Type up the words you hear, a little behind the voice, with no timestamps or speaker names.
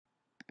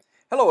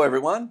Hello,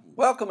 everyone.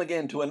 Welcome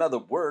again to another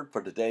Word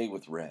for Today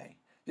with Ray.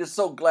 Just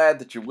so glad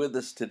that you're with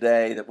us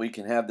today, that we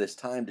can have this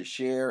time to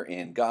share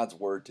in God's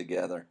Word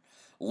together,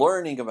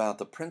 learning about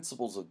the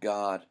principles of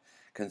God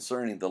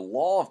concerning the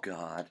law of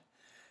God,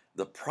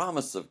 the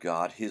promise of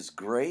God, His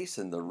grace,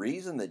 and the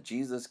reason that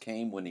Jesus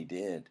came when He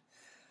did.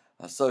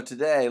 So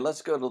today,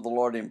 let's go to the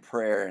Lord in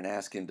prayer and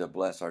ask Him to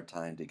bless our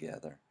time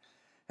together.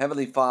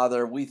 Heavenly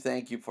Father, we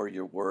thank you for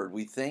your word.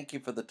 We thank you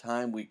for the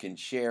time we can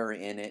share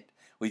in it.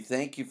 We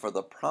thank you for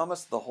the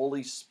promise of the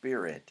Holy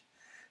Spirit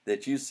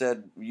that you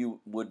said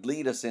you would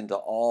lead us into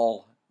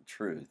all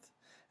truth.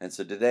 And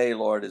so today,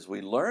 Lord, as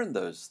we learn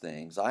those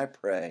things, I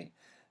pray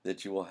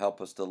that you will help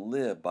us to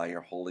live by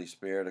your Holy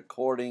Spirit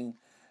according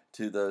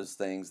to those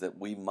things that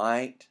we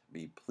might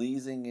be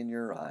pleasing in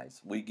your eyes.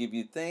 We give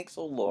you thanks,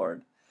 O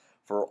Lord,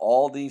 for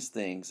all these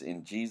things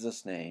in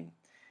Jesus' name.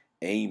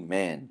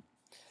 Amen.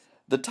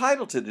 The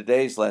title to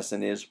today's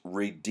lesson is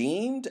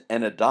Redeemed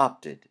and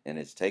Adopted, and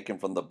it's taken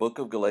from the book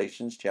of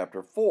Galatians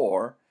chapter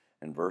 4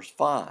 and verse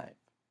 5.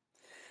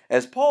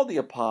 As Paul the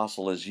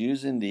Apostle is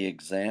using the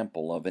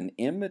example of an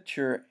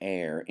immature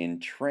heir in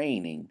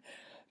training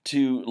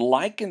to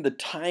liken the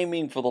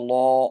timing for the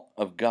law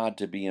of God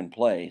to be in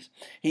place,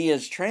 he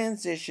has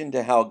transitioned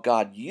to how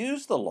God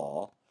used the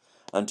law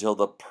until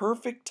the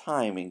perfect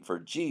timing for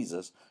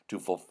Jesus to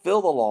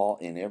fulfill the law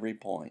in every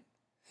point.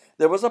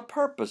 There was a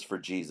purpose for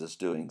Jesus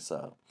doing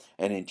so.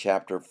 And in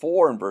chapter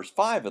 4 and verse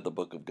 5 of the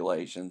book of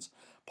Galatians,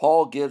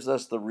 Paul gives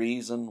us the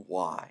reason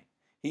why.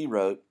 He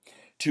wrote,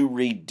 "To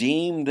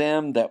redeem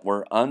them that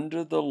were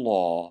under the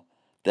law,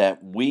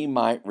 that we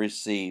might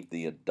receive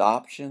the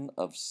adoption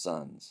of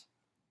sons."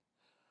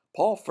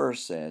 Paul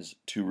first says,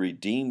 to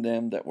redeem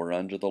them that were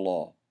under the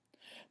law.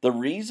 The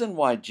reason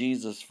why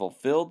Jesus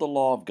fulfilled the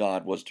law of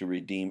God was to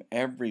redeem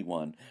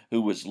everyone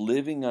who was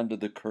living under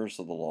the curse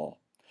of the law.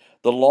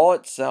 The law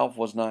itself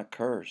was not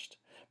cursed,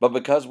 but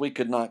because we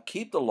could not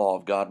keep the law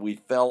of God, we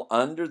fell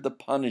under the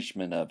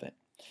punishment of it.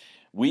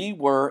 We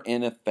were,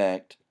 in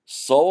effect,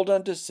 sold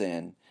unto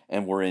sin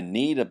and were in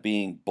need of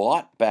being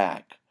bought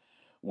back,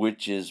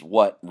 which is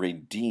what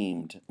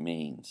redeemed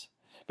means.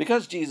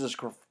 Because Jesus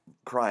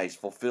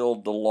Christ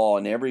fulfilled the law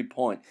in every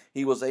point,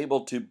 he was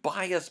able to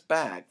buy us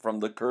back from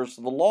the curse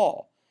of the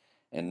law.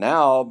 And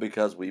now,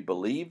 because we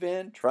believe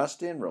in,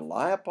 trust in,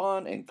 rely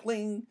upon, and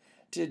cling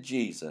to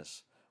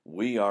Jesus,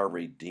 we are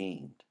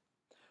redeemed.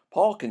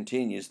 Paul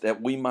continues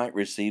that we might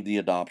receive the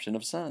adoption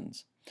of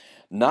sons.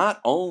 Not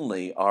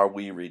only are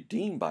we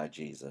redeemed by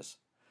Jesus,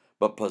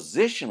 but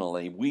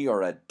positionally we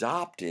are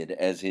adopted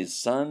as his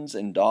sons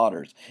and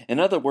daughters. In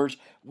other words,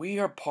 we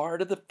are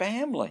part of the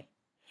family.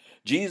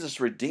 Jesus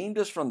redeemed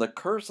us from the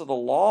curse of the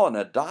law and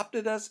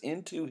adopted us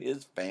into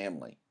his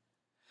family.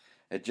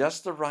 At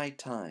just the right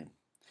time,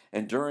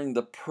 and during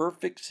the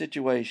perfect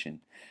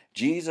situation,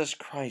 Jesus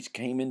Christ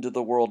came into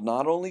the world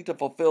not only to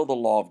fulfill the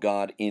law of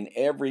God in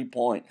every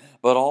point,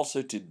 but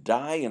also to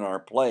die in our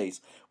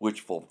place,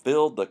 which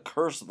fulfilled the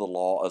curse of the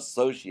law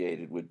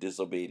associated with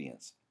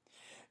disobedience.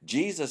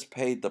 Jesus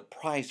paid the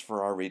price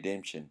for our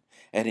redemption,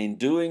 and in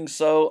doing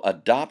so,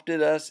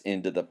 adopted us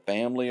into the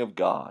family of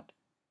God.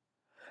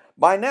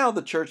 By now,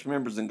 the church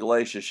members in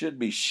Galatia should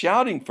be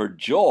shouting for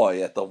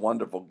joy at the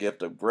wonderful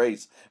gift of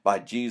grace by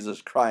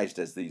Jesus Christ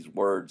as these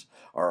words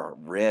are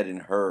read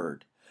and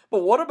heard.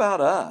 But what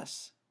about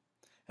us?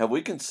 Have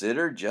we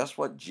considered just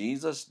what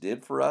Jesus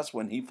did for us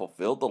when he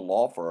fulfilled the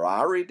law for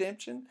our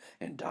redemption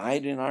and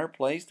died in our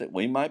place that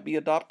we might be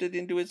adopted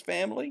into his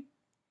family?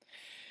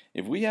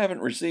 If we haven't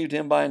received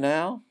him by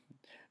now,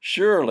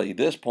 surely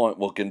this point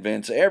will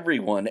convince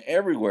everyone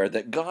everywhere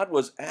that God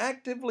was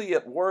actively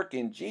at work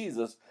in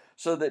Jesus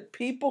so that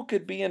people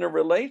could be in a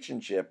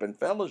relationship and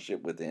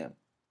fellowship with him.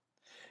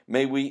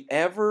 May we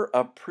ever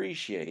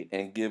appreciate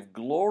and give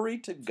glory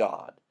to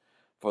God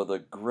for the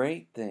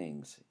great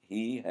things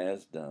he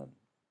has done.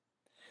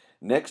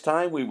 Next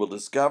time we will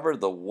discover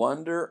the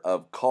wonder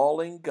of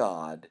calling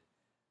God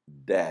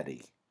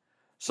Daddy.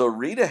 So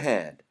read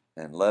ahead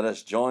and let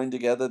us join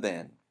together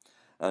then.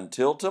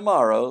 Until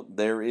tomorrow,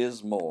 there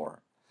is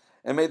more.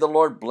 And may the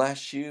Lord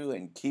bless you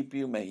and keep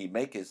you. May he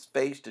make his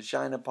face to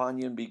shine upon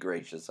you and be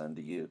gracious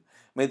unto you.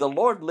 May the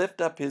Lord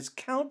lift up his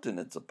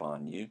countenance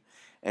upon you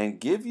and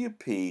give you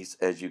peace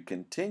as you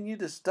continue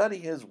to study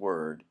his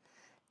word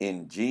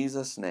in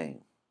Jesus'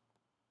 name.